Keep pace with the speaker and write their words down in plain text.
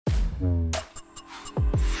Well,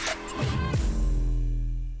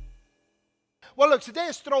 look, today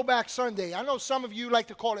is Throwback Sunday. I know some of you like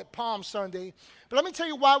to call it Palm Sunday, but let me tell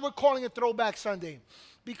you why we're calling it Throwback Sunday.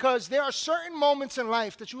 Because there are certain moments in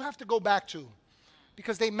life that you have to go back to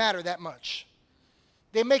because they matter that much.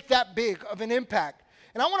 They make that big of an impact.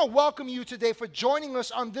 And I want to welcome you today for joining us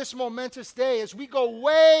on this momentous day as we go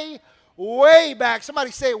way, way back. Somebody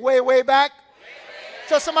say way, way back.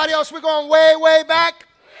 Tell somebody else we're going way, way back.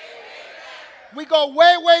 We go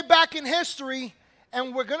way, way back in history,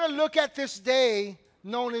 and we're going to look at this day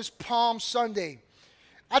known as Palm Sunday.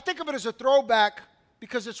 I think of it as a throwback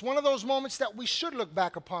because it's one of those moments that we should look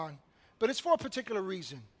back upon, but it's for a particular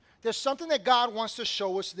reason. There's something that God wants to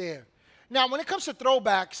show us there. Now, when it comes to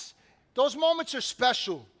throwbacks, those moments are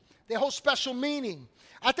special. They hold special meaning.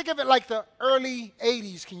 I think of it like the early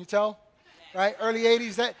 80s, can you tell? Right, early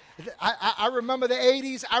 80s. I remember the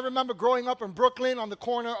 80s. I remember growing up in Brooklyn on the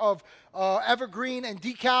corner of Evergreen and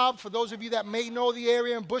DeKalb. For those of you that may know the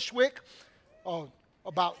area in Bushwick. Oh,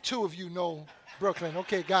 about 2 of you know Brooklyn.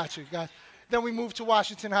 Okay, got you. Then we moved to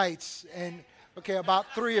Washington Heights. And, okay, about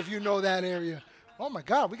 3 of you know that area. Oh, my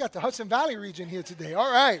God, we got the Hudson Valley region here today.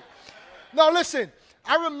 All right. Now, listen,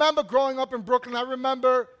 I remember growing up in Brooklyn. I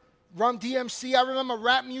remember Run DMC. I remember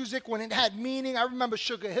rap music when it had meaning. I remember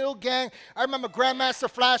Sugar Hill Gang. I remember Grandmaster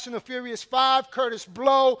Flash and the Furious Five, Curtis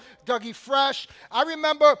Blow, Dougie Fresh. I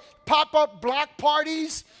remember pop-up block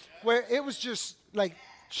parties where it was just like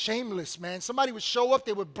shameless, man. Somebody would show up,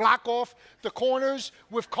 they would block off the corners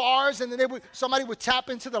with cars, and then somebody would tap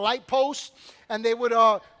into the light post, and they would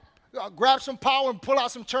grab some power and pull out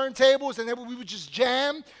some turntables, and we would just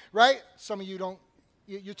jam, right? Some of you don't.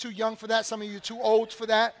 You're too young for that. Some of you are too old for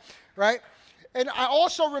that, right? And I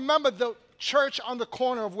also remember the church on the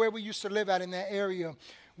corner of where we used to live at in that area,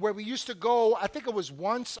 where we used to go, I think it was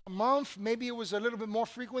once a month. Maybe it was a little bit more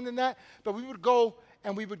frequent than that. But we would go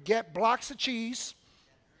and we would get blocks of cheese.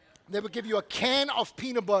 They would give you a can of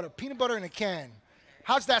peanut butter in a can.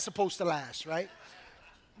 How's that supposed to last, right?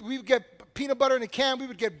 We would get peanut butter in a can. We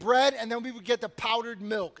would get bread, and then we would get the powdered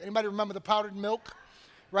milk. Anybody remember the powdered milk,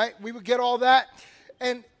 right? We would get all that.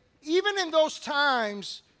 And even in those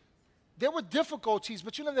times, there were difficulties,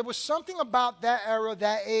 but there was something about that era,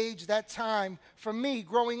 that age, that time, for me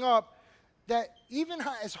growing up, that even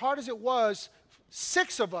as hard as it was,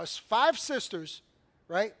 6 of us, 5 sisters,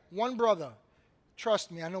 right, 1 brother.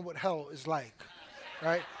 Trust me, I know what hell is like,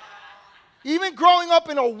 right? Even growing up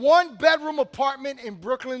in a 1-bedroom apartment in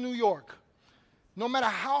Brooklyn, New York, no matter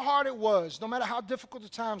how hard it was, no matter how difficult the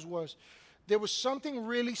times was, there was something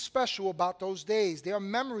really special about those days. There are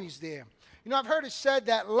memories there. I've heard it said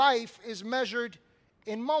that life is measured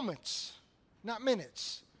in moments, not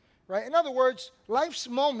minutes, right? In other words, life's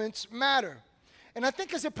moments matter. And I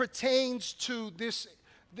think as it pertains to this,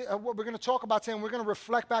 what we're going to talk about today, and we're going to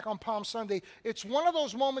reflect back on Palm Sunday, it's one of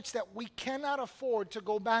those moments that we cannot afford to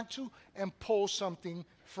go back to and pull something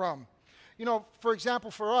from. For example,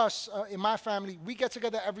 for us, in my family, we get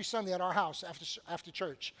together every Sunday at our house after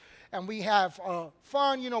church. And we have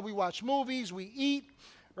fun, we watch movies, we eat,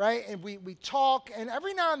 right? And we talk. And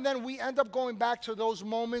every now and then we end up going back to those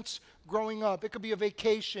moments growing up. It could be a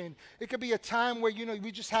vacation. It could be a time where,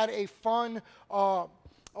 we just had a fun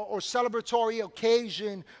or celebratory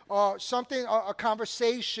occasion, something, a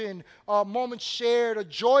conversation, a moment shared, a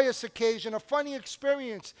joyous occasion, a funny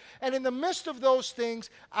experience. And in the midst of those things,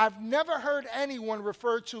 I've never heard anyone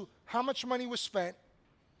refer to how much money was spent,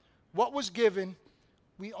 what was given.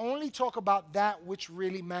 We only talk about that which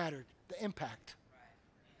really mattered, the impact.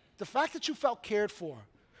 The fact that you felt cared for,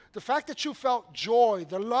 the fact that you felt joy,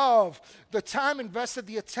 the love, the time invested,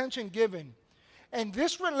 the attention given. And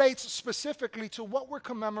this relates specifically to what we're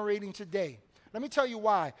commemorating today. Let me tell you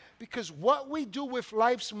why. Because what we do with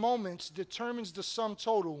life's moments determines the sum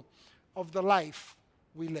total of the life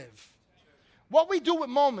we live. What we do with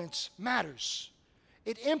moments matters.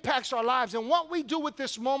 It impacts our lives. And what we do with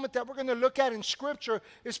this moment that we're going to look at in Scripture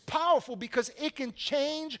is powerful because it can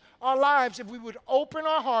change our lives if we would open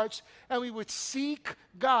our hearts and we would seek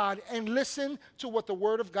God and listen to what the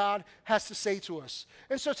Word of God has to say to us.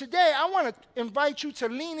 And so today I want to invite you to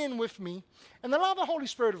lean in with me and allow the Holy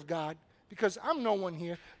Spirit of God, because I'm no one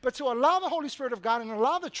here, but to allow the Holy Spirit of God and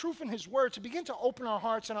allow the truth in His Word to begin to open our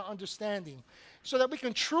hearts and our understanding so that we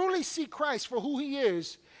can truly see Christ for who He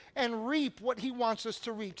is and reap what He wants us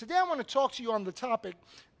to reap. Today I want to talk to you on the topic,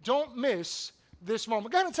 don't miss this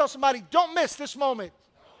moment. Go ahead and tell somebody, don't miss this moment.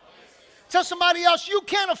 Tell somebody else, you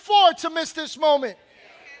can't afford to miss this moment.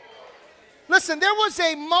 Listen, there was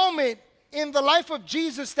a moment in the life of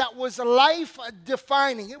Jesus that was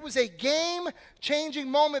life-defining. It was a game-changing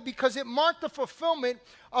moment because it marked the fulfillment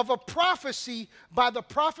of a prophecy by the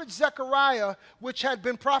prophet Zechariah, which had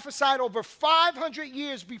been prophesied over 500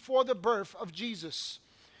 years before the birth of Jesus.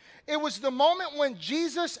 It was the moment when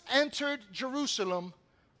Jesus entered Jerusalem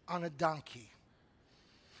on a donkey.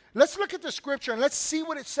 Let's look at the scripture and let's see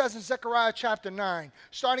what it says in Zechariah chapter 9.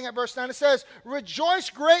 Starting at verse 9, it says, "Rejoice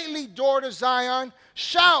greatly, daughter Zion.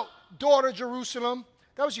 Shout, daughter Jerusalem."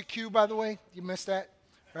 That was your cue, by the way. You missed that,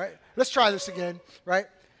 right? Let's try this again, right?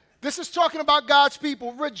 This is talking about God's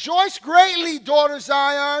people. Rejoice greatly, daughter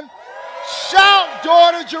Zion. Shout,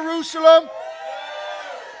 daughter Jerusalem.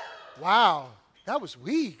 Wow, that was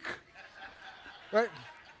weak. Right?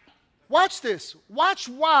 Watch this. Watch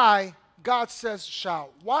why God says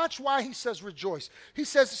shout. Watch why he says rejoice. He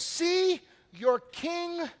says, "See, your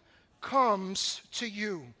king comes to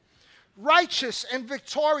you, righteous and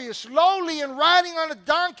victorious, lowly and riding on a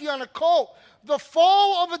donkey, on a colt, the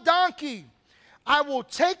foal of a donkey. I will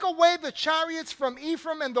take away the chariots from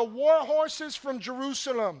Ephraim and the war horses from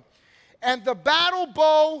Jerusalem, and the battle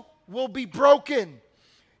bow will be broken.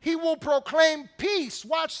 He will proclaim peace,"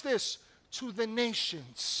 watch this, "to the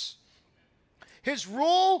nations. His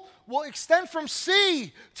rule will extend from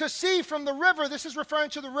sea to sea, from the river," this is referring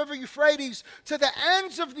to the river Euphrates, "to the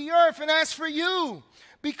ends of the earth. And as for you,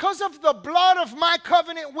 because of the blood of my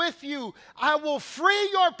covenant with you, I will free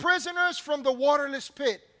your prisoners from the waterless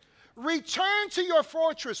pit. Return to your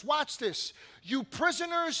fortress," watch this, "you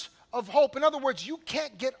prisoners of hope." In other words, you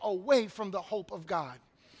can't get away from the hope of God.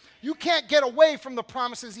 You can't get away from the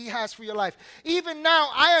promises he has for your life. "Even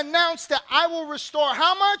now, I announce that I will restore"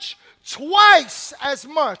 how much? Twice as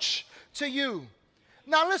much to you.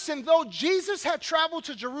 Now listen, though Jesus had traveled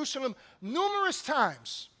to Jerusalem numerous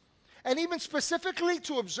times, and even specifically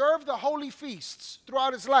to observe the holy feasts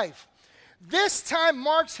throughout his life, this time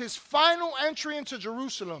marks his final entry into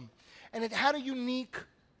Jerusalem, and it had a unique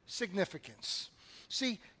significance.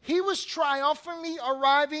 See, he was triumphantly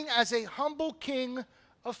arriving as a humble king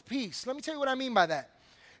of peace. Let me tell you what I mean by that.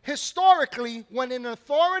 Historically, when an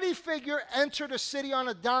authority figure entered a city on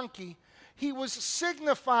a donkey, he was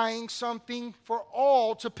signifying something for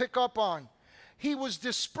all to pick up on. He was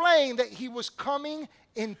displaying that he was coming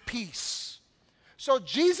in peace. So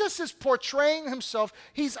Jesus is portraying himself.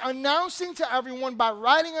 He's announcing to everyone by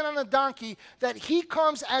riding on a donkey that he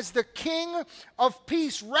comes as the king of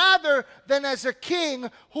peace rather than as a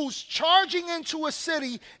king who's charging into a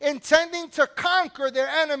city intending to conquer their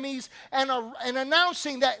enemies and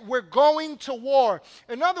announcing that we're going to war.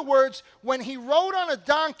 In other words, when he rode on a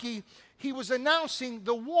donkey, he was announcing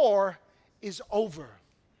the war is over.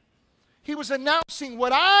 He was announcing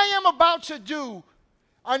what I am about to do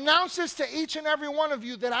announces to each and every one of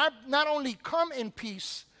you that I not only come in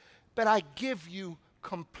peace, but I give you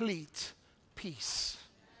complete peace.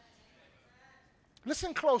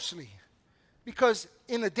 Listen closely, because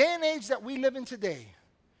in the day and age that we live in today,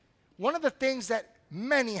 one of the things that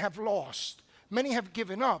many have lost, many have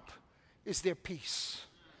given up, is their peace.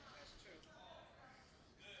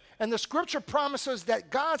 And the scripture promises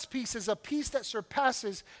that God's peace is a peace that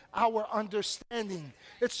surpasses our understanding.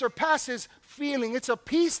 It surpasses feeling. It's a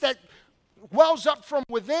peace that wells up from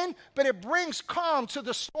within, but it brings calm to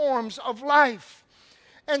the storms of life.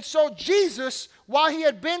 And so Jesus, while he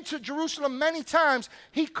had been to Jerusalem many times,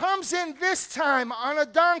 he comes in this time on a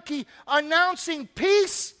donkey announcing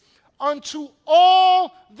peace unto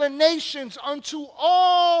all the nations, unto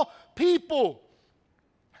all people.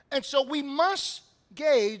 And so we must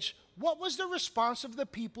gauge what was the response of the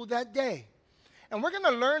people that day. And we're going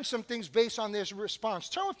to learn some things based on this response.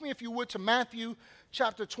 Turn with me, if you would, to Matthew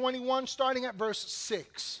chapter 21, starting at verse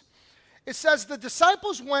 6. It says, "The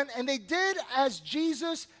disciples went and they did as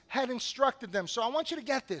Jesus had instructed them." So I want you to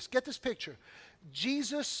get this picture.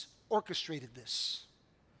 Jesus orchestrated this.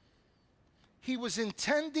 He was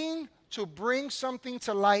intending to bring something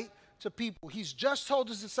to light to people. He's just told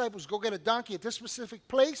his disciples, go get a donkey at this specific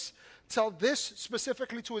place, tell this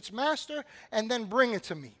specifically to its master, and then bring it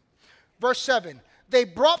to me. Verse 7, "They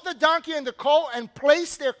brought the donkey and the colt and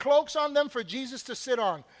placed their cloaks on them for Jesus to sit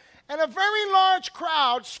on. And a very large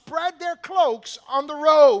crowd spread their cloaks on the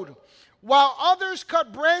road, while others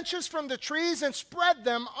cut branches from the trees and spread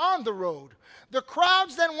them on the road. The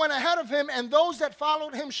crowds then went ahead of him, and those that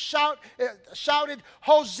followed him shouted,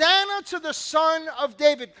 'Hosanna to the Son of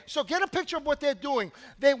David.'" So get a picture of what they're doing.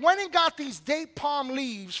 They went and got these date palm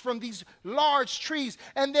leaves from these large trees,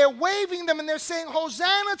 and they're waving them, and they're saying,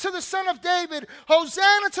 "Hosanna to the Son of David!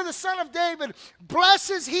 Hosanna to the Son of David!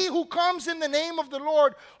 Blessed is he who comes in the name of the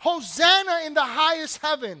Lord! Hosanna in the highest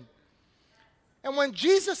heaven!" And when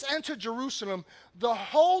Jesus entered Jerusalem, the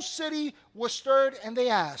whole city was stirred, and they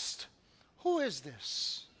asked, "Who is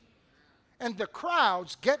this?" And the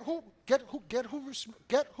crowds, get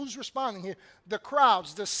who's responding here? The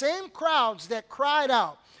crowds, the same crowds that cried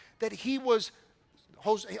out that he was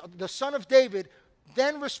the son of David,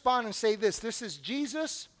 then respond and say this: "This is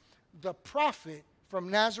Jesus, the prophet from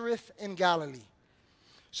Nazareth in Galilee."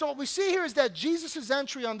 So what we see here is that Jesus'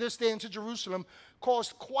 entry on this day into Jerusalem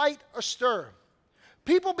caused quite a stir.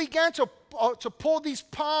 People began to pull these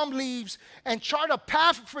palm leaves and chart a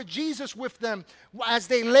path for Jesus with them as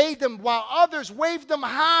they laid them, while others waved them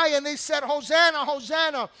high and they said, "Hosanna,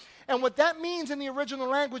 Hosanna." And what that means in the original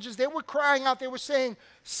language is they were crying out, they were saying,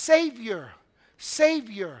 "Savior,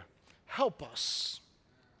 Savior, help us.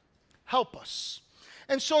 Help us."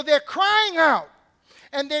 And so they're crying out,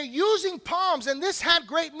 and they're using palms, and this had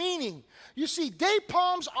great meaning. You see, date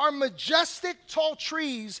palms are majestic, tall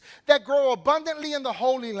trees that grow abundantly in the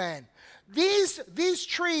Holy Land. These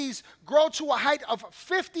trees grow to a height of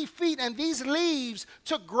 50 feet, and these leaves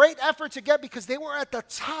took great effort to get because they were at the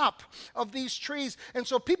top of these trees. And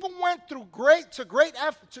so people went through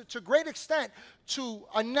great extent to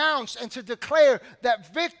announce and to declare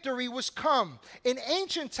that victory was come. In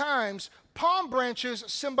ancient times, palm branches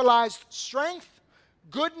symbolized strength,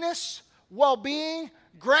 goodness, well-being,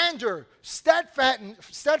 grandeur,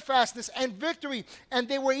 steadfastness, and victory. And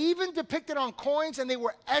they were even depicted on coins, and they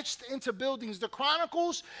were etched into buildings. The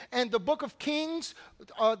Chronicles and the Book of Kings,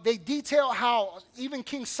 they detail how even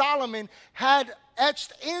King Solomon had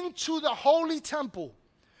etched into the holy temple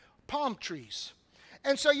palm trees.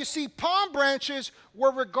 And so you see, palm branches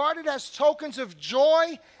were regarded as tokens of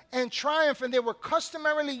joy and triumph, and they were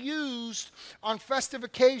customarily used on festive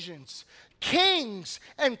occasions. Kings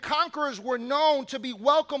and conquerors were known to be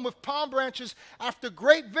welcomed with palm branches after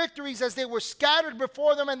great victories, as they were scattered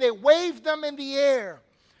before them and they waved them in the air.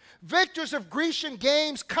 Victors of Grecian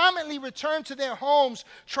games commonly returned to their homes,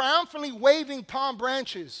 triumphantly waving palm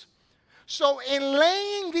branches. So in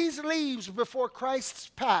laying these leaves before Christ's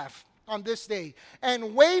path on this day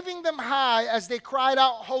and waving them high as they cried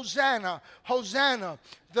out, "Hosanna, Hosanna,"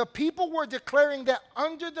 the people were declaring that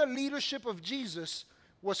under the leadership of Jesus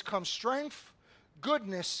was come strength,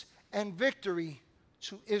 goodness, and victory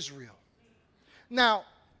to Israel. Now,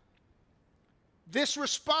 this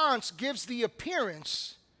response gives the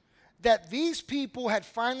appearance that these people had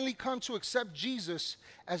finally come to accept Jesus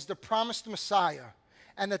as the promised Messiah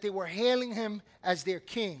and that they were hailing him as their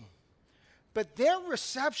king. But their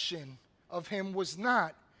reception of him was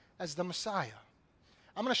not as the Messiah.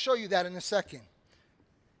 I'm going to show you that in a second.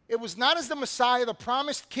 It was not as the Messiah, the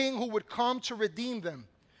promised king who would come to redeem them.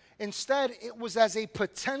 Instead, it was as a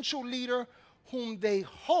potential leader whom they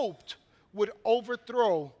hoped would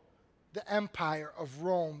overthrow the empire of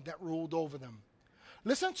Rome that ruled over them.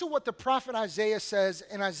 Listen to what the prophet Isaiah says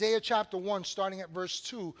in Isaiah chapter 1, starting at verse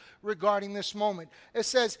 2, regarding this moment. It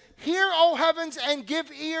says, "Hear, O heavens, and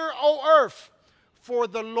give ear, O earth, for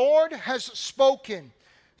the Lord has spoken.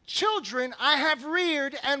 Children I have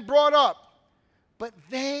reared and brought up, but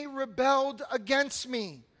they rebelled against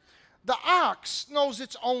me. The ox knows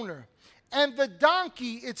its owner, and the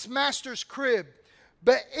donkey its master's crib.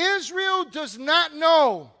 But Israel does not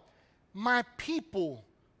know. My people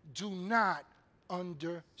do not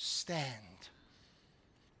understand."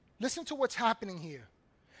 Listen to what's happening here.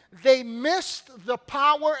 They missed the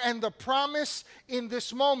power and the promise in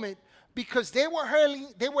this moment because they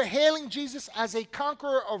were hailing Jesus as a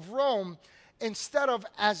conqueror of Rome instead of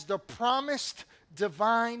as the promised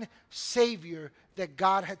divine Savior that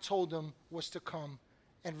God had told them was to come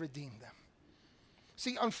and redeem them.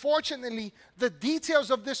 See, unfortunately, the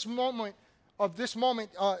details of this moment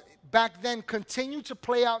back then continue to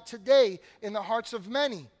play out today in the hearts of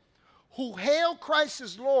many who hail Christ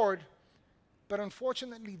as Lord, but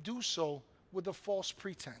unfortunately do so with a false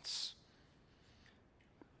pretense.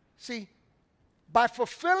 See, by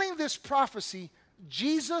fulfilling this prophecy,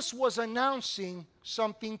 Jesus was announcing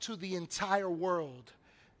something to the entire world,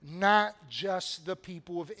 not just the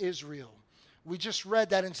people of Israel. We just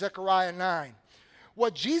read that in Zechariah 9.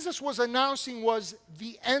 What Jesus was announcing was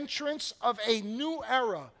the entrance of a new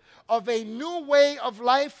era, of a new way of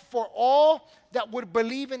life for all that would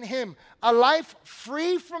believe in him, a life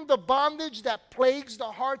free from the bondage that plagues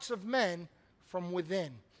the hearts of men from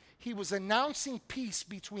within. He was announcing peace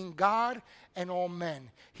between God and all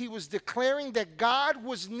men. He was declaring that God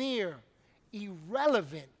was near,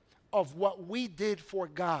 irrelevant of what we did for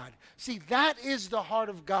God. See, that is the heart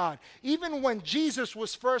of God. Even when Jesus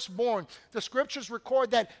was first born, the scriptures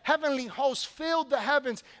record that heavenly hosts filled the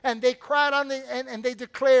heavens, and they cried on and they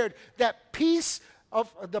declared that peace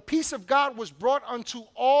of the peace of God was brought unto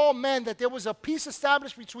all men, that there was a peace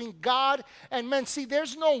established between God and men. See,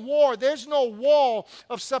 there's no war, there's no wall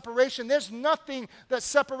of separation. There's nothing that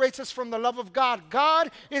separates us from the love of God. God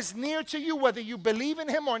is near to you, whether you believe in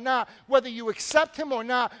him or not, whether you accept him or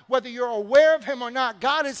not, whether you're aware of him or not.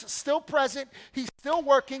 God is still present, he's still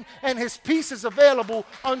working, and his peace is available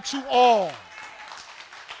unto all.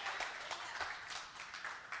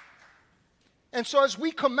 And so as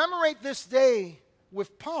we commemorate this day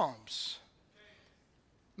with palms,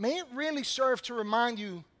 may it really serve to remind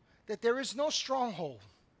you that there is no stronghold,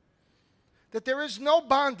 that there is no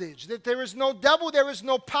bondage, that there is no devil, there is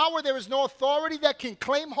no power, there is no authority that can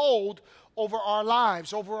claim hold over our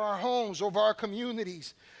lives, over our homes, over our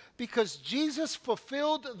communities, because Jesus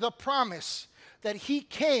fulfilled the promise that he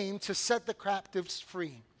came to set the captives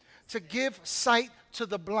free, to give sight to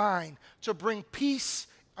the blind, to bring peace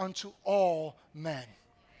unto all men.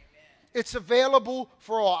 It's available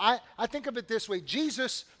for all. I think of it this way.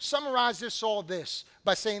 Jesus summarized all this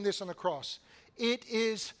by saying this on the cross. It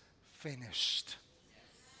is finished.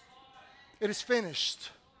 It is finished.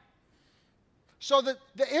 So the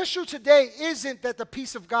issue today isn't that the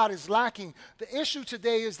peace of God is lacking. The issue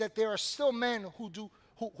today is that there are still men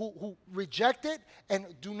who reject it and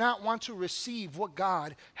do not want to receive what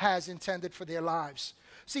God has intended for their lives.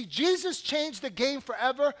 See, Jesus changed the game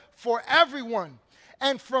forever for everyone.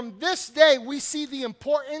 And from this day, we see the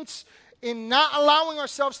importance in not allowing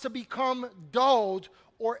ourselves to become dulled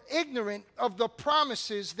or ignorant of the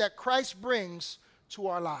promises that Christ brings to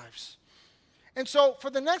our lives. And so for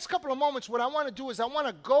the next couple of moments, what I want to do is I want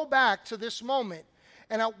to go back to this moment,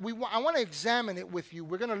 and I want to examine it with you.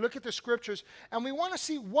 We're going to look at the scriptures, and we want to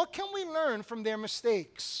see what can we learn from their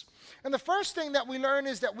mistakes. And the first thing that we learn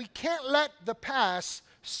is that we can't let the past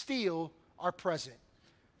steal our present.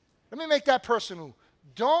 Let me make that personal.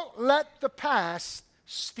 Don't let the past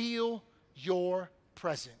steal your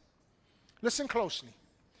present. Listen closely.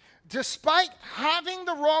 Despite having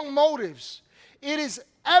the wrong motives, it is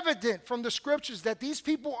evident from the scriptures that these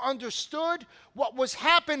people understood what was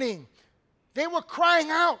happening. They were crying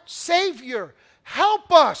out, Savior,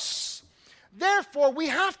 help us. Therefore, we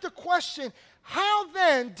have to question, how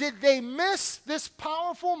then did they miss this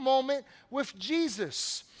powerful moment with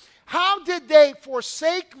Jesus? How did they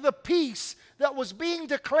forsake the peace that was being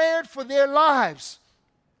declared for their lives?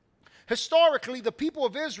 Historically, the people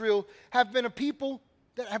of Israel have been a people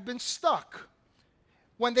that have been stuck.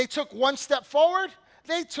 When they took one step forward,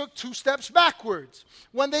 they took 2 steps backwards.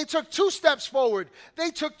 When they took 2 steps forward,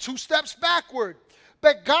 they took 2 steps backward.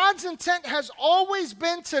 But God's intent has always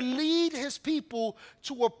been to lead his people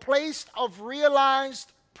to a place of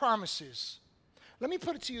realized promises. Let me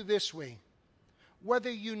put it to you this way.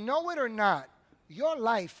 Whether you know it or not, your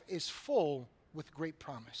life is full with great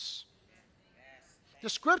promise. The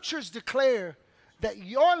scriptures declare that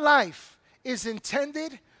your life is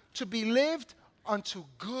intended to be lived unto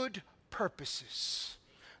good purposes.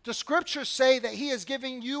 The scriptures say that he is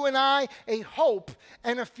giving you and I a hope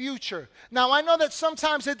and a future. Now, I know that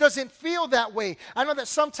sometimes it doesn't feel that way. I know that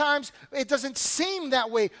sometimes it doesn't seem that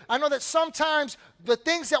way. I know that sometimes the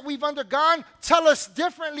things that we've undergone tell us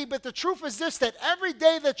differently, but the truth is this, that every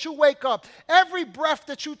day that you wake up, every breath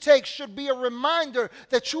that you take should be a reminder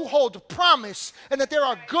that you hold promise and that there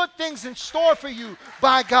are good things in store for you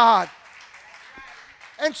by God.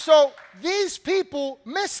 And so these people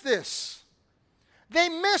miss this. They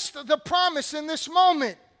missed the promise in this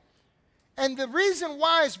moment. And the reason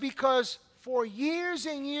why is because for years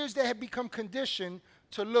and years they had become conditioned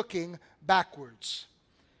to looking backwards.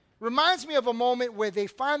 Reminds me of a moment where they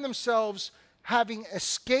find themselves having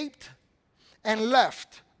escaped and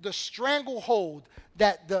left the stranglehold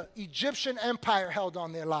that the Egyptian empire held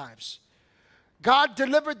on their lives. God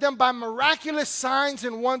delivered them by miraculous signs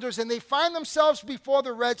and wonders, and they find themselves before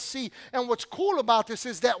the Red Sea. And what's cool about this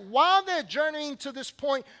is that while they're journeying to this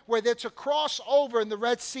point where they're to cross over in the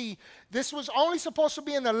Red Sea, this was only supposed to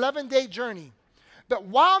be an 11-day journey. But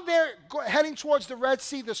while they're heading towards the Red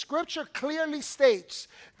Sea, the scripture clearly states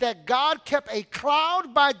that God kept a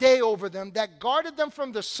cloud by day over them that guarded them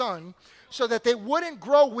from the sun, so that they wouldn't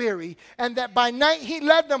grow weary, and that by night he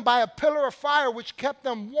led them by a pillar of fire which kept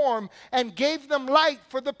them warm and gave them light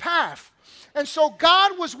for the path. And so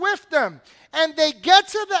God was with them, and they get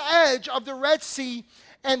to the edge of the Red Sea,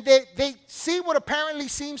 and they see what apparently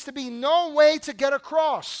seems to be no way to get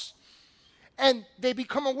across. And they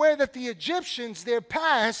become aware that the Egyptians, their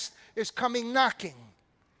past, is coming knocking.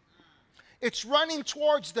 It's running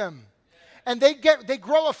towards them. And they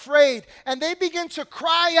grow afraid, and they begin to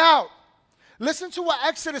cry out. Listen to what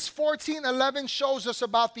Exodus 14:11 shows us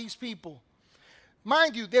about these people.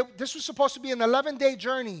 Mind you, this was supposed to be an 11-day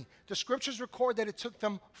journey. The scriptures record that it took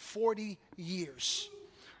them 40 years.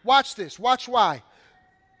 Watch this. Watch why.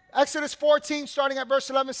 Exodus 14, starting at verse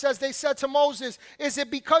 11, says, they said to Moses, is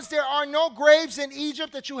it because there are no graves in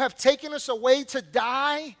Egypt that you have taken us away to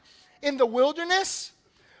die in the wilderness?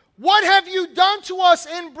 What have you done to us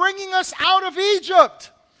in bringing us out of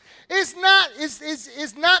Egypt? Is not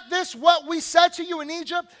this what we said to you in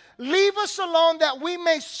Egypt? Leave us alone that we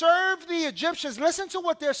may serve the Egyptians. Listen to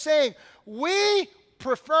what they're saying. We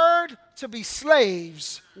preferred to be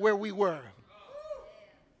slaves where we were.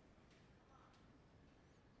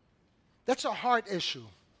 That's a heart issue.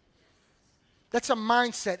 That's a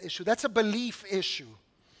mindset issue. That's a belief issue.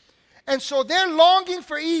 And so they're longing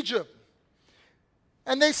for Egypt.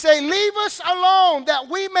 And they say, leave us alone that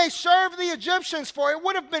we may serve the Egyptians, for it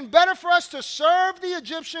would have been better for us to serve the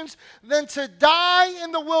Egyptians than to die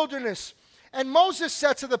in the wilderness. And Moses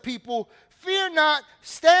said to the people, fear not,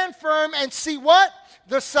 stand firm and see what?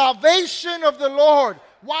 The salvation of the Lord.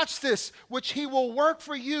 Watch this, which he will work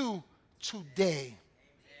for you today.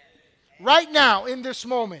 Right now, in this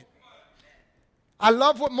moment. I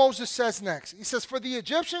love what Moses says next. He says, for the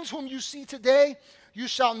Egyptians whom you see today, you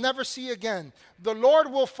shall never see again. The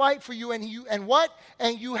Lord will fight for you, and what?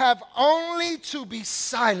 And you have only to be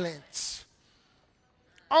silent.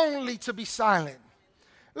 Only to be silent.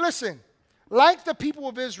 Listen, like the people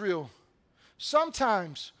of Israel,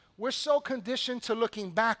 sometimes we're so conditioned to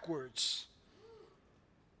looking backwards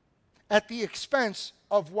at the expense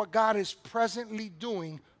of what God is presently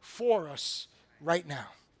doing for us right now.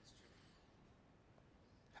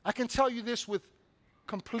 I can tell you this with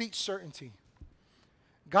complete certainty.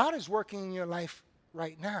 God is working in your life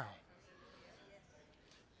right now.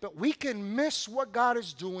 But we can miss what God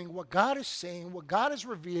is doing, what God is saying, what God is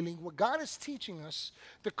revealing, what God is teaching us,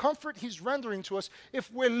 the comfort he's rendering to us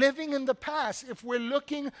if we're living in the past, if we're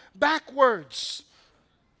looking backwards.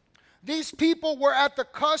 These people were at the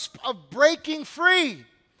cusp of breaking free.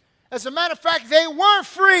 As a matter of fact, they were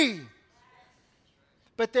free.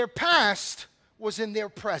 But their past was in their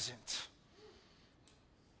present.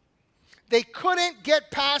 They couldn't get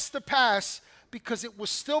past the past because it was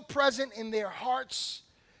still present in their hearts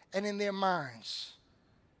and in their minds.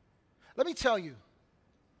 Let me tell you,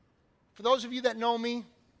 for those of you that know me,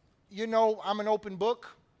 you know I'm an open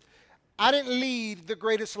book. I didn't lead the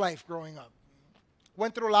greatest life growing up.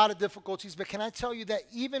 Went through a lot of difficulties, but can I tell you that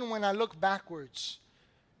even when I look backwards,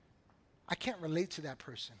 I can't relate to that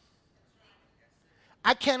person.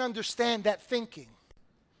 I can't understand that thinking.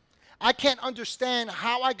 I can't understand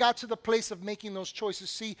how I got to the place of making those choices.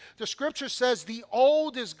 See, the scripture says the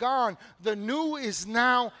old is gone, the new is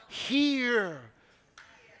now here.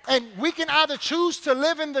 And we can either choose to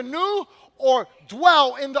live in the new or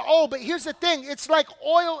dwell in the old. But here's the thing, it's like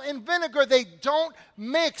oil and vinegar. They don't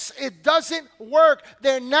mix. It doesn't work.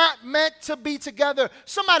 They're not meant to be together.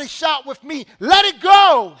 Somebody shout with me, let it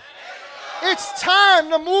go. It's time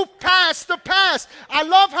to move past the past. I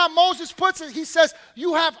love how Moses puts it. He says,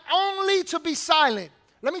 you have only to be silent.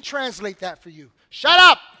 Let me translate that for you. Shut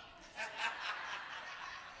up.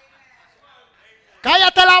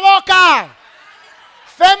 Cállate la boca.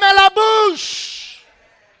 Ferme la bouche.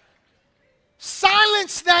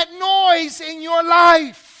 Silence that noise in your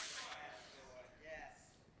life.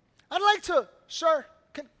 I'd like to, sir,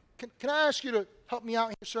 can I ask you to help me out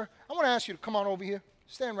here, sir? I want to ask you to come on over here.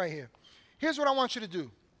 Stand right here. Here's what I want you to do.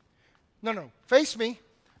 No, face me,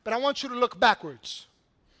 but I want you to look backwards.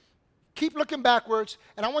 Keep looking backwards,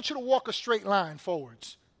 and I want you to walk a straight line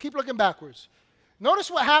forwards. Keep looking backwards. Notice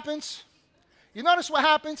what happens. You notice what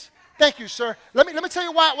happens? Thank you, sir. Let me tell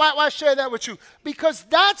you why I share that with you. Because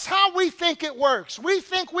that's how we think it works. We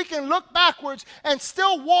think we can look backwards and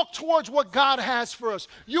still walk towards what God has for us.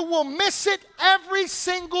 You will miss it every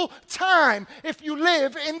single time if you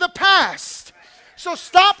live in the past. So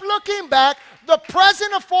stop looking back. The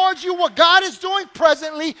present affords you what God is doing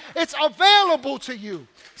presently. It's available to you.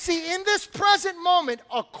 See, in this present moment,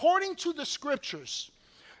 according to the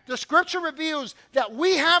scripture reveals that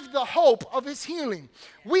we have the hope of his healing.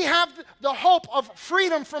 We have the hope of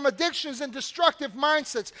freedom from addictions and destructive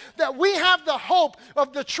mindsets. That we have the hope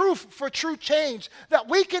of the truth for true change. That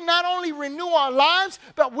we can not only renew our lives,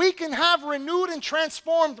 but we can have renewed and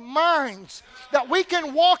transformed minds. That we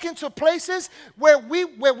can walk into places where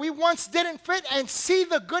we once didn't fit and see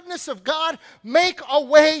the goodness of God make a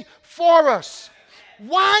way for us.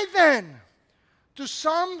 Why then do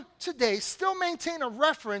some today still maintain a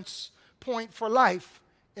reference point for life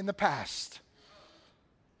in the past?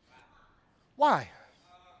 Why?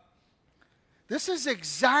 This is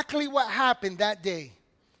exactly what happened that day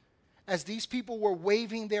as these people were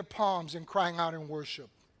waving their palms and crying out in worship.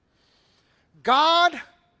 God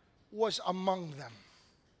was among them.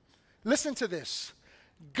 Listen to this.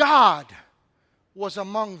 God was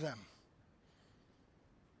among them.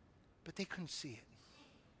 But they couldn't see it.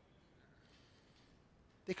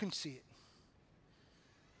 They couldn't see it.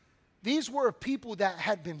 These were people that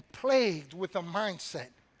had been plagued with a mindset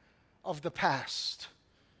of the past.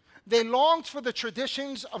 They longed for the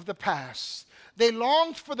traditions of the past. They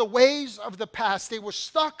longed for the ways of the past. They were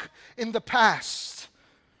stuck in the past.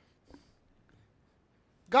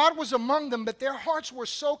 God was among them, but their hearts were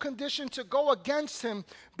so conditioned to go against him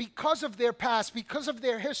because of their past, because of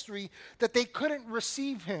their history, that they couldn't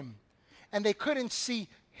receive him. And they couldn't see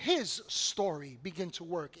his story begin to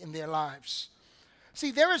work in their lives.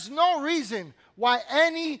 See, there is no reason why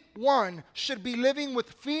anyone should be living with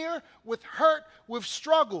fear, with hurt, with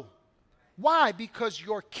struggle. Why? Because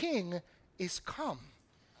your king is come.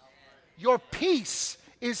 Your peace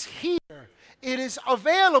is here. It is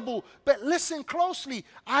available. But listen closely.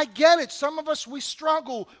 I get it. Some of us, we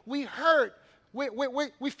struggle. We hurt.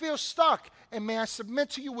 We feel stuck. And may I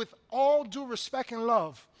submit to you with all due respect and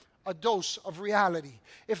love, a dose of reality.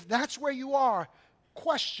 If that's where you are,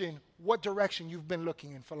 question what direction you've been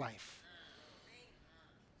looking in for life.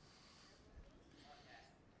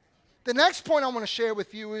 The next point I want to share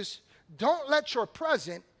with you is don't let your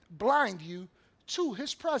present blind you to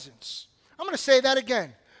his presence. I'm going to say that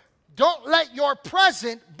again. Don't let your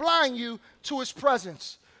present blind you to his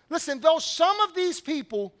presence. Listen, though some of these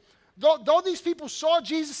people, though these people saw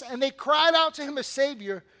Jesus and they cried out to him as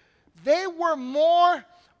Savior, they were more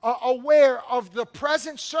aware of the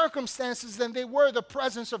present circumstances than they were the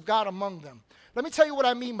presence of God among them. Let me tell you what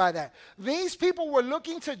I mean by that. These people were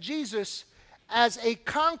looking to Jesus as a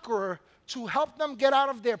conqueror to help them get out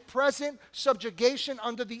of their present subjugation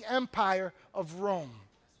under the empire of Rome.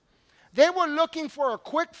 They were looking for a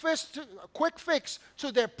quick fix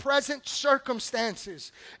to their present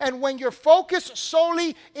circumstances. And when you're focused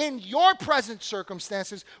solely in your present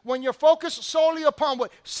circumstances, when you're focused solely upon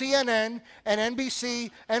what CNN and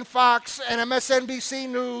NBC and Fox and MSNBC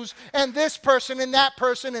News and this person and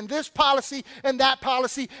this policy and that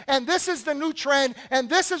policy, and this is the new trend and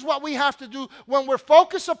this is what we have to do, when we're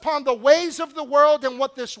focused upon the ways of the world and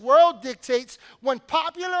what this world dictates, when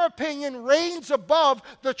popular opinion reigns above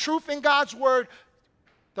the truth in God's word,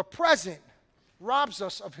 the present robs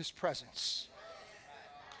us of his presence.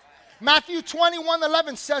 Matthew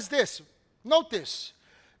 21:11 says this. Note this.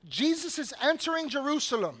 Jesus is entering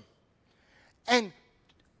Jerusalem, and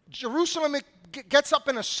Jerusalem gets up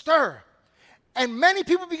in a stir. And many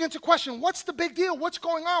people begin to question, what's the big deal? What's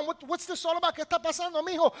going on? What's this all about? ¿Qué está pasando,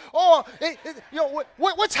 mijo? Oh,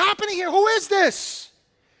 what's happening here? Who is this?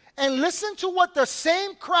 And listen to what the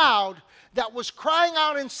same crowd that was crying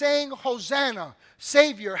out and saying, Hosanna,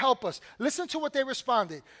 Savior, help us. Listen to what they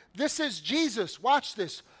responded. This is Jesus, watch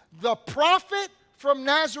this, the prophet from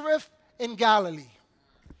Nazareth in Galilee.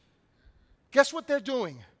 Guess what they're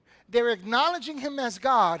doing? They're acknowledging him as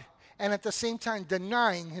God and at the same time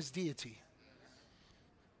denying his deity.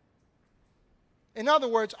 In other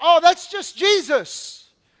words, oh, that's just Jesus.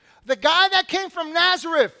 The guy that came from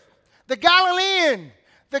Nazareth, the Galilean,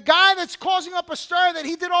 the guy that's causing up a stir, that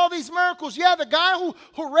he did all these miracles. Yeah, the guy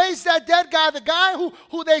who raised that dead guy, the guy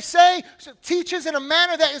who they say teaches in a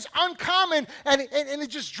manner that is uncommon and it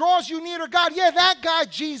just draws you near to God. Yeah, that guy,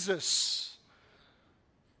 Jesus.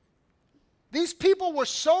 These people were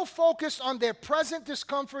so focused on their present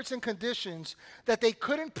discomforts and conditions that they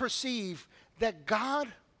couldn't perceive that God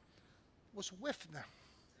was with them.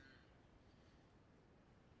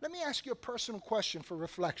 Let me ask you a personal question for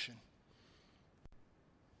reflection.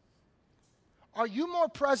 Are you more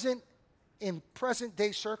present in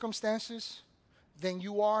present-day circumstances than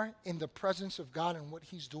you are in the presence of God and what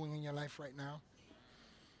he's doing in your life right now?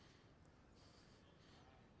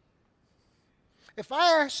 If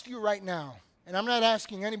I asked you right now, and I'm not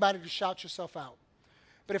asking anybody to shout yourself out,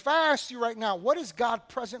 but if I asked you right now, what is God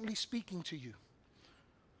presently speaking to you?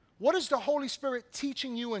 What is the Holy Spirit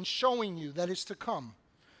teaching you and showing you that is to come?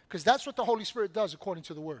 Because that's what the Holy Spirit does according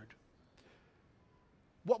to the Word.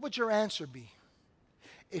 What would your answer be?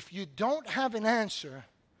 If you don't have an answer,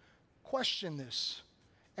 question this.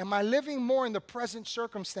 Am I living more in the present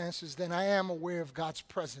circumstances than I am aware of God's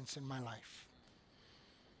presence in my life?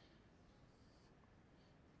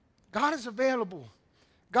 God is available.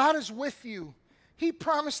 God is with you. He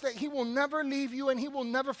promised that he will never leave you and he will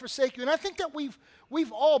never forsake you. And I think that we've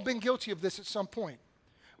all been guilty of this at some point,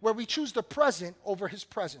 where we choose the present over his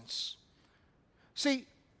presence. See,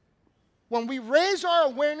 when we raise our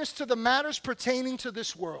awareness to the matters pertaining to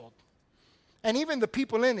this world, and even the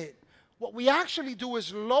people in it, what we actually do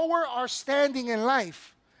is lower our standing in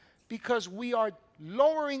life because we are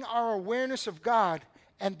lowering our awareness of God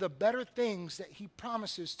and the better things that he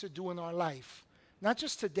promises to do in our life. Not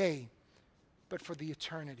just today, but for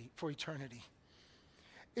eternity.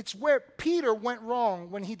 It's where Peter went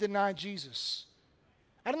wrong when he denied Jesus.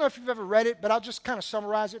 I don't know if you've ever read it, but I'll just kind of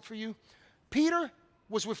summarize it for you. Peter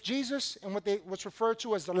was with Jesus in what's referred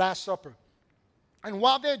to as the Last Supper. And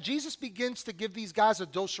while there, Jesus begins to give these guys a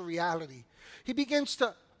dose of reality. He begins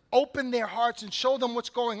to open their hearts and show them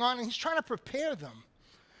what's going on, and he's trying to prepare them.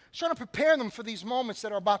 He's trying to prepare them for these moments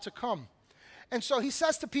that are about to come. And so he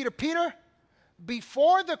says to Peter, Peter,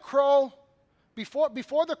 before the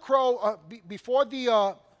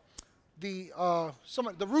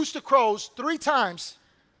rooster crows 3 times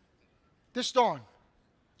this dawn,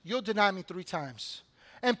 you'll deny me 3 times.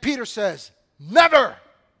 And Peter says, never,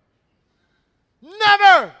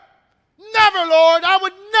 never, never, Lord, I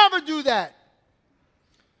would never do that.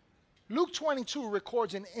 Luke 22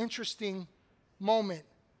 records an interesting moment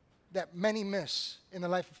that many miss in the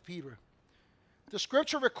life of Peter. The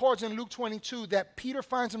scripture records in Luke 22 that Peter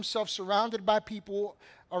finds himself surrounded by people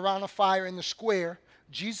around a fire in the square.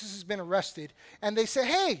 Jesus has been arrested. And they say,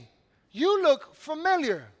 hey, you look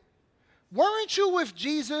familiar. Weren't you with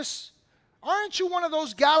Jesus? Aren't you one of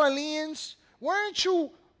those Galileans? Weren't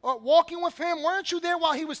you walking with him? Weren't you there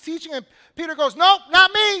while he was teaching? And Peter goes, nope,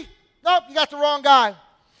 not me. Nope, you got the wrong guy.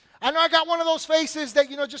 I know I got one of those faces that,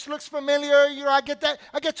 just looks familiar. I get that.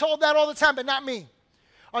 I get told that all the time, but not me.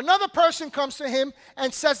 Another person comes to him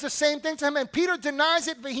and says the same thing to him, and Peter denies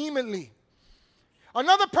it vehemently.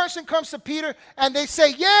 Another person comes to Peter, and they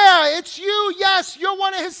say, yeah, it's you. Yes, you're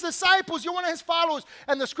one of his disciples. You're one of his followers.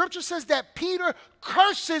 And the scripture says that Peter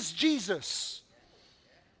curses Jesus.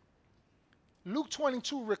 Luke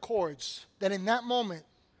 22 records that in that moment,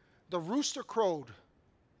 the rooster crowed,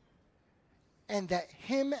 and that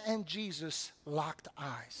him and Jesus locked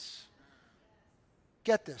eyes.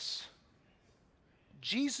 Get this.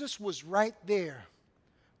 Jesus was right there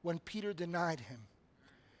when Peter denied him.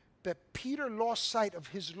 But Peter lost sight of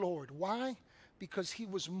his Lord. Why? Because he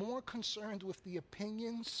was more concerned with the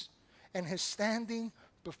opinions and his standing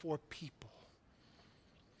before people.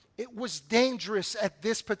 It was dangerous at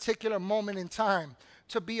this particular moment in time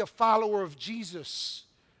to be a follower of Jesus.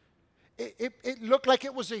 It looked like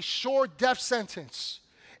it was a sure death sentence.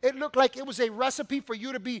 It looked like it was a recipe for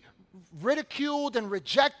you to be ridiculed and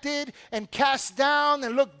rejected and cast down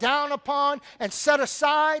and looked down upon and set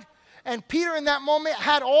aside. And Peter in that moment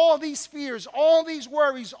had all these fears, all these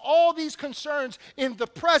worries, all these concerns in the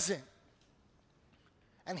present.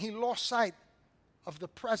 And he lost sight of the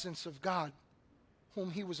presence of God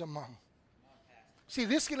whom he was among. See,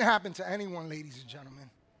 this can happen to anyone, ladies and gentlemen.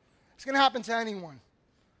 It's going to happen to anyone.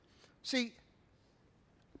 See,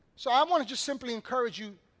 so I want to just simply encourage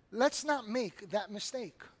you, let's not make that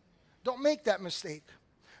mistake. Don't make that mistake.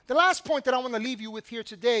 The last point that I want to leave you with here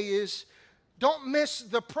today is don't miss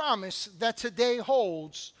the promise that today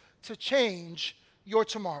holds to change your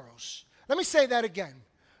tomorrows. Let me say that again.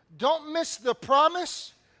 Don't miss the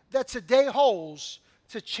promise that today holds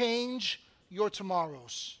to change your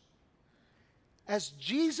tomorrows. As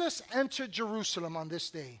Jesus entered Jerusalem on this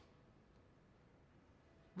day,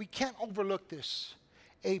 we can't overlook this.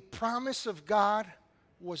 A promise of God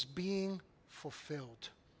was being fulfilled.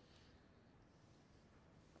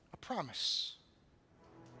 A promise.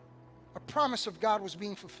 A promise of God was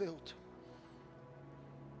being fulfilled.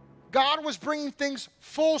 God was bringing things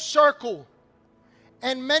full circle,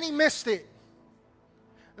 and many missed it.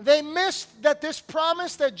 They missed that this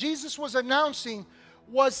promise that Jesus was announcing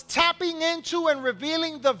was tapping into and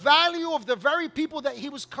revealing the value of the very people that he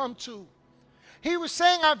was come to. He was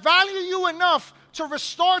saying, I value you enough to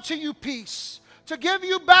restore to you peace, to give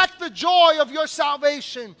you back the joy of your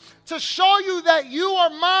salvation, to show you that you are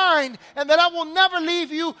mine and that I will never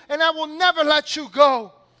leave you and I will never let you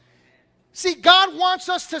go. See, God wants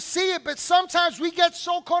us to see it, but sometimes we get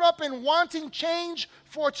so caught up in wanting change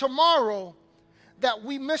for tomorrow that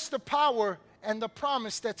we miss the power and the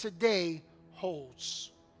promise that today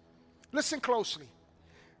holds. Listen closely.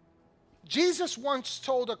 Jesus once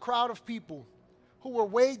told a crowd of people who were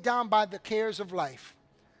weighed down by the cares of life,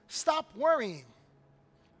 stop worrying.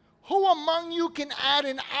 Who among you can add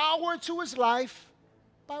an hour to his life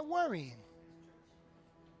by worrying?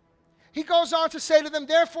 He goes on to say to them,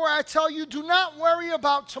 therefore I tell you, do not worry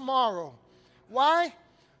about tomorrow. Why?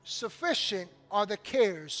 Sufficient are the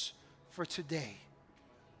cares for today.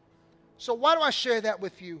 So why do I share that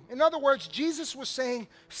with you? In other words, Jesus was saying,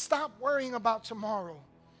 stop worrying about tomorrow.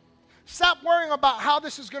 Stop worrying about how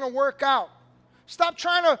this is going to work out. Stop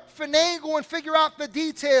trying to finagle and figure out the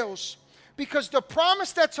details. Because the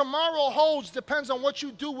promise that tomorrow holds depends on what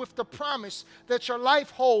you do with the promise that your life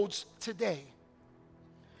holds today.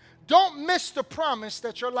 Don't miss the promise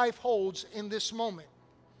that your life holds in this moment.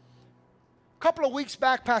 A couple of weeks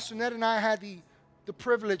back, Pastor Ned and I had the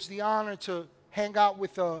privilege, the honor to hang out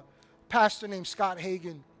with a pastor named Scott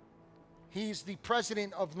Hagan. He's the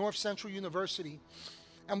president of North Central University.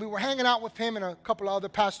 And we were hanging out with him and a couple of other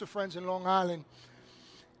pastor friends in Long Island.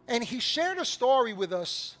 And he shared a story with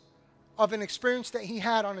us of an experience that he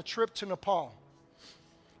had on a trip to Nepal.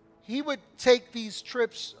 He would take these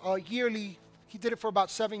trips yearly. He did it for about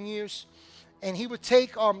 7 years. And he would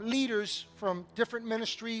take leaders from different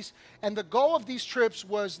ministries. And the goal of these trips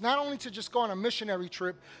was not only to just go on a missionary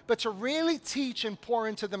trip, but to really teach and pour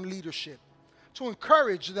into them leadership, to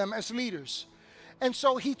encourage them as leaders. And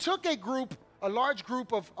so he took a large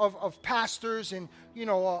group of pastors and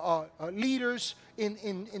leaders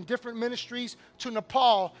in different ministries to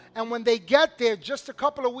Nepal. And when they get there, just a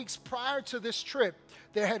couple of weeks prior to this trip,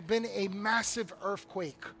 there had been a massive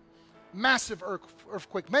earthquake. Massive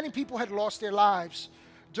earthquake. Many people had lost their lives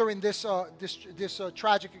during this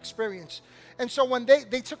tragic experience. And so when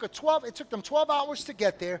it took them 12 hours to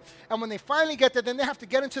get there. And when they finally get there, then they have to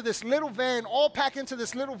get into this little van, all pack into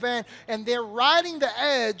this little van, and they're riding the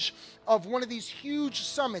edge of one of these huge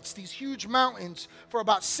summits, these huge mountains for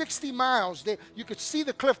about 60 miles. You could see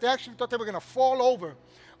the cliff. They actually thought they were going to fall over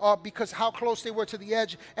because how close they were to the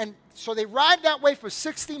edge. And so they ride that way for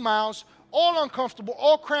 60 miles, all uncomfortable,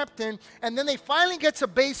 all cramped in, and then they finally get to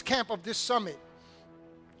base camp of this summit.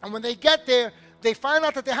 And when they get there, they find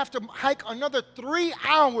out that they have to hike another 3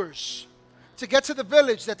 hours to get to the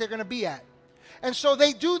village that they're going to be at. And so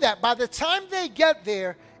they do that. By the time they get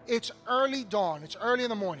there, it's early dawn. It's early in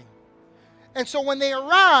the morning. And so when they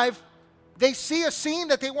arrive, they see a scene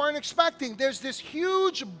that they weren't expecting. There's this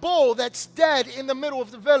huge bull that's dead in the middle of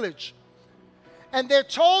the village. And they're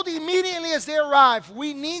told immediately as they arrive,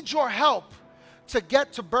 we need your help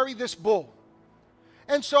to bury this bull.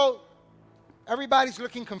 And so everybody's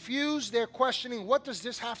looking confused. They're questioning, what does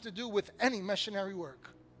this have to do with any missionary work?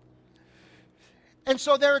 And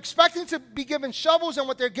so they're expecting to be given shovels, and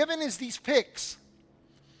what they're given is these picks.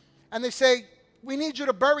 And they say, we need you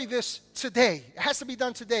to bury this today. It has to be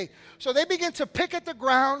done today. So they begin to pick at the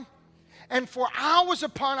ground. And for hours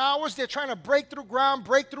upon hours, they're trying to break through ground,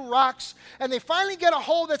 break through rocks. And they finally get a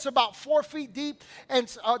hole that's about 4 feet deep. And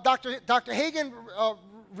Dr. Hagan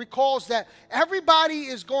recalls that everybody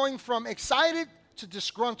is going from excited to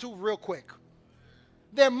disgruntled real quick.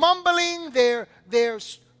 They're mumbling. They're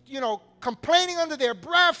complaining under their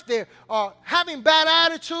breath. They're having bad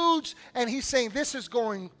attitudes. And he's saying this is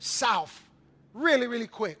going south really, really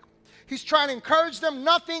quick. He's trying to encourage them.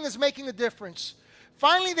 Nothing is making a difference.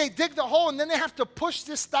 Finally, they dig the hole, and then they have to push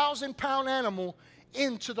this 1,000-pound animal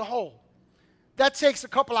into the hole. That takes a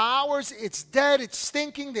couple of hours. It's dead. It's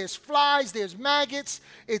stinking. There's flies. There's maggots.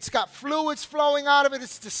 It's got fluids flowing out of it.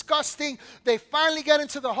 It's disgusting. They finally get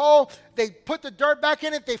into the hole. They put the dirt back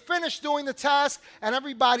in it. They finish doing the task, and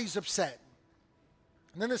everybody's upset.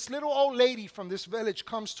 And then this little old lady from this village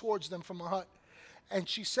comes towards them from a hut, and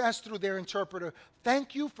she says through their interpreter,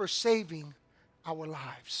 "Thank you for saving our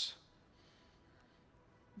lives."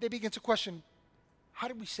 They begin to question, how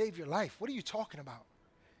did we save your life? What are you talking about?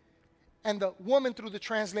 And the woman through the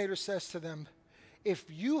translator says to them, if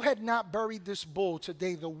you had not buried this bull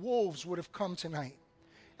today, the wolves would have come tonight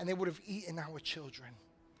and they would have eaten our children.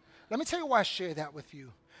 Let me tell you why I share that with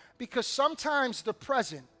you. Because sometimes the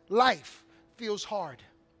present life feels hard.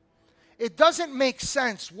 It doesn't make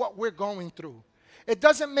sense what we're going through. It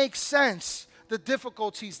doesn't make sense the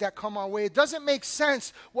difficulties that come our way. It doesn't make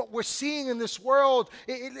sense what we're seeing in this world.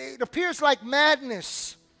 It appears like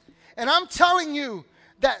madness. And I'm telling you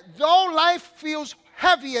that though life feels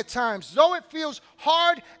heavy at times, though it feels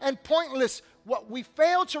hard and pointless, what we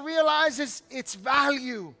fail to realize is its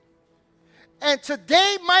value. And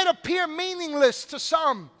today might appear meaningless to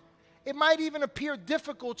some. It might even appear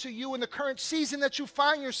difficult to you in the current season that you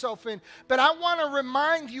find yourself in. But I want to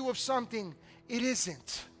remind you of something. It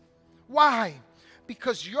isn't. Why?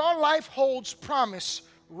 Because your life holds promise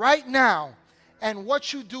right now, and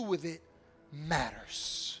what you do with it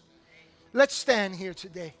matters. Let's stand here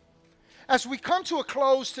today. As we come to a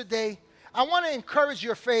close today, I want to encourage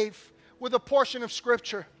your faith with a portion of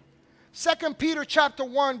Scripture. 2 Peter chapter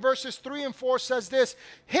 1, verses 3 and 4 says this,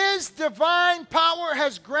 His divine power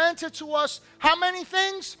has granted to us how many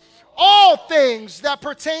things? All things that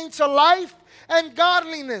pertain to life and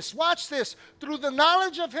godliness. Watch this. Through the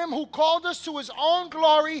knowledge of Him who called us to His own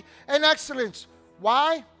glory and excellence.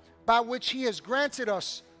 Why? By which He has granted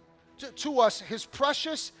us to us His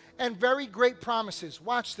precious and very great promises.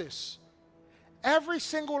 Watch this. Every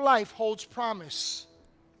single life holds promise.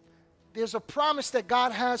 There's a promise that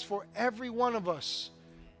God has for every one of us.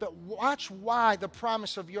 But watch why the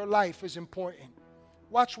promise of your life is important.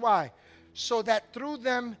 Watch why. So that through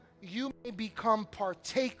them you may become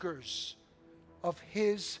partakers of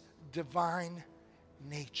His divine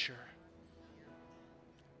nature.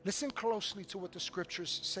 Listen closely to what the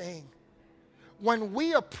Scripture's saying. When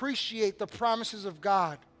we appreciate the promises of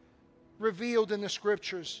God revealed in the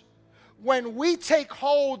Scriptures, when we take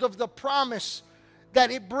hold of the promise that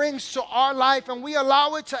it brings to our life and we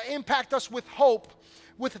allow it to impact us with hope,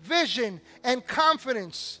 with vision and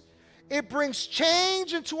confidence, it brings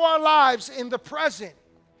change into our lives in the present.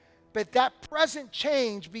 But that present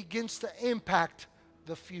change begins to impact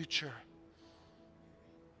the future.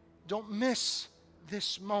 Don't miss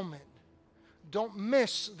this moment. Don't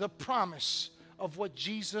miss the promise of what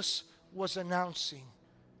Jesus was announcing.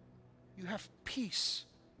 You have peace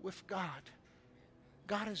with God.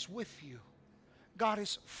 God is with you. God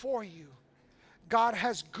is for you. God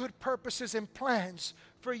has good purposes and plans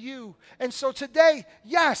for you. And so today,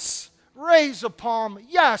 yes, raise a palm.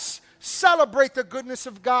 Yes, celebrate the goodness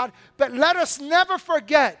of God. But let us never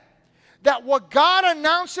forget that what God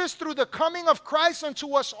announces through the coming of Christ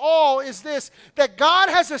unto us all is this, that God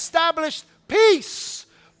has established peace,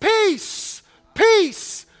 peace,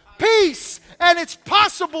 peace, peace. And it's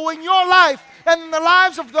possible in your life and in the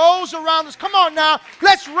lives of those around us. Come on now,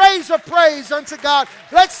 let's raise a praise unto God.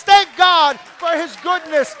 Let's thank God for His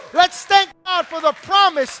goodness. Let's thank God for the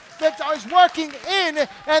promise that is working in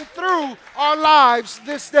and through our lives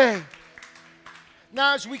this day.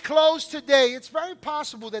 Now, as we close today, it's very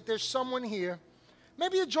possible that there's someone here,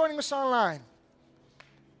 maybe you're joining us online,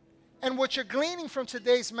 and what you're gleaning from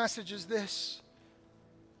today's message is this.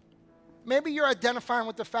 Maybe you're identifying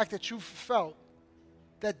with the fact that you've felt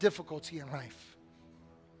that difficulty in life.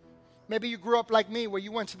 Maybe you grew up like me, where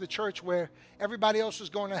you went to the church where everybody else was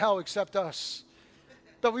going to hell except us.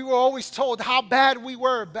 But we were always told how bad we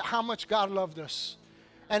were, but how much God loved us.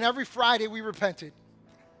 And every Friday we repented.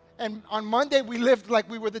 And on Monday we lived like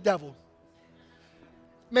we were the devil.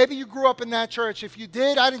 Maybe you grew up in that church. If you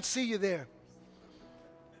did, I didn't see you there.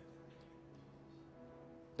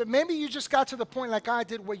 But maybe you just got to the point like I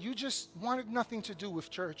did, where you just wanted nothing to do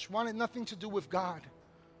with church, wanted nothing to do with God,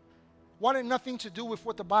 wanted nothing to do with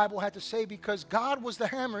what the Bible had to say, because God was the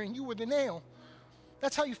hammer and you were the nail.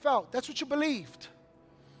 That's how you felt. That's what you believed.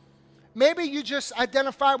 Maybe you just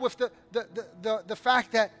identified with the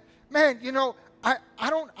fact that, man, you know,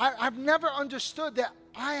 I've never understood that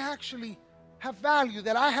I actually have value,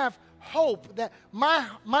 that I have hope, that my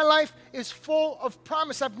life is full of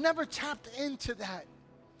promise. I've never tapped into that.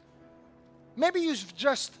 Maybe you've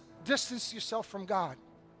just distanced yourself from God.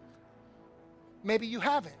 Maybe you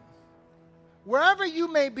haven't. Wherever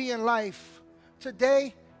you may be in life,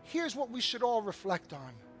 today, here's what we should all reflect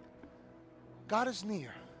on. God is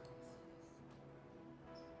near.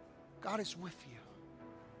 God is with you.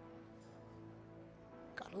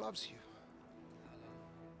 God loves you.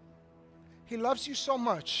 He loves you so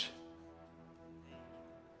much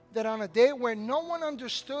that on a day where no one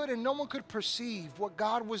understood and no one could perceive what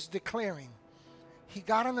God was declaring, He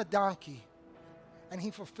got on a donkey and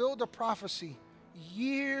He fulfilled a prophecy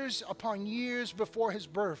years upon years before His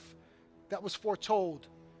birth that was foretold,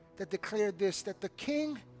 that declared this, that the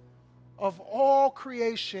King of all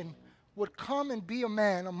creation would come and be a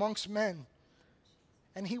man amongst men,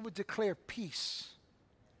 and He would declare peace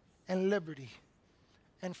and liberty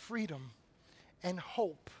and freedom and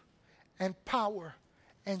hope and power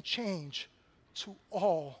and change to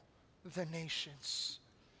all the nations.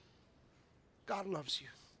 God loves you.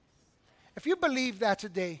 If you believe that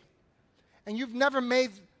today, and you've never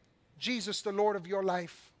made Jesus the Lord of your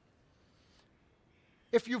life,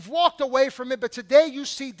 if you've walked away from it, but today you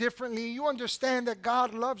see differently, you understand that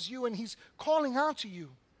God loves you and He's calling out to you.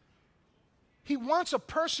 He wants a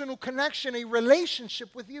personal connection, a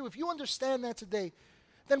relationship with you. If you understand that today,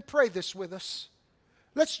 then pray this with us.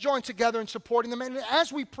 Let's join together in supporting them. And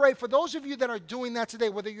as we pray, for those of you that are doing that today,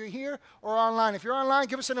 whether you're here or online, if you're online,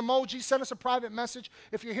 give us an emoji, send us a private message.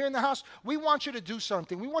 If you're here in the house, we want you to do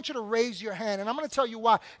something. We want you to raise your hand. And I'm going to tell you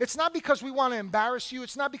why. It's not because we want to embarrass you.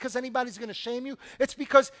 It's not because anybody's going to shame you. It's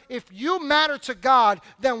because if you matter to God,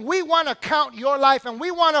 then we want to count your life and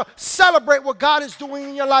we want to celebrate what God is doing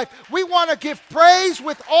in your life. We want to give praise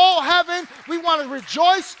with all heaven. We want to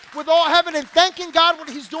rejoice with all heaven and thanking God what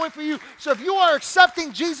He's doing for you. So if you are accepting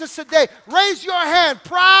Jesus today, raise your hand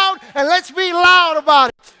proud and let's be loud about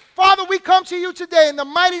it. Father, we come to you today in the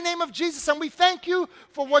mighty name of Jesus and we thank you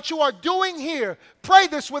for what you are doing here. Pray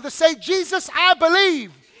this with us. Say, Jesus, I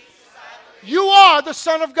believe you are the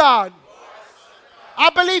Son of God. I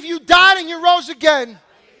believe you died and you rose again.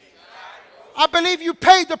 I believe you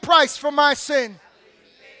paid the price for my sin.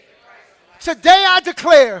 Today I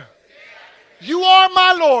declare, you are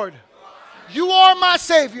my Lord. You are my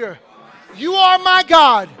Savior. You are my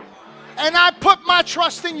God. And I put my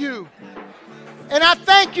trust in you. And I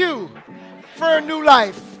thank you for a new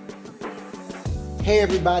life. Hey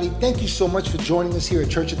everybody, thank you so much for joining us here at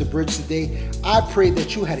Church at the Bridge today. I pray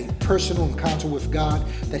that you had a personal encounter with God,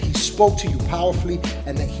 that He spoke to you powerfully,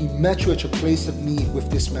 and that He met you at your place of need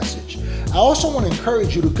with this message. I also want to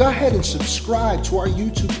encourage you to go ahead and subscribe to our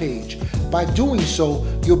YouTube page. By doing so,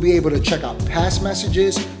 you'll be able to check out past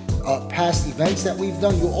messages, past events that we've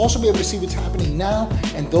done. You'll also be able to see what's happening now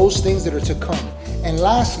and those things that are to come. And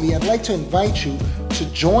lastly, I'd like to invite you to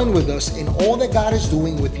join with us in all that God is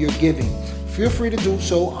doing with your giving. Feel free to do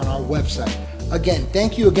so on our website. Again,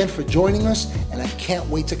 thank you again for joining us, and I can't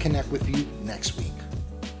wait to connect with you next week.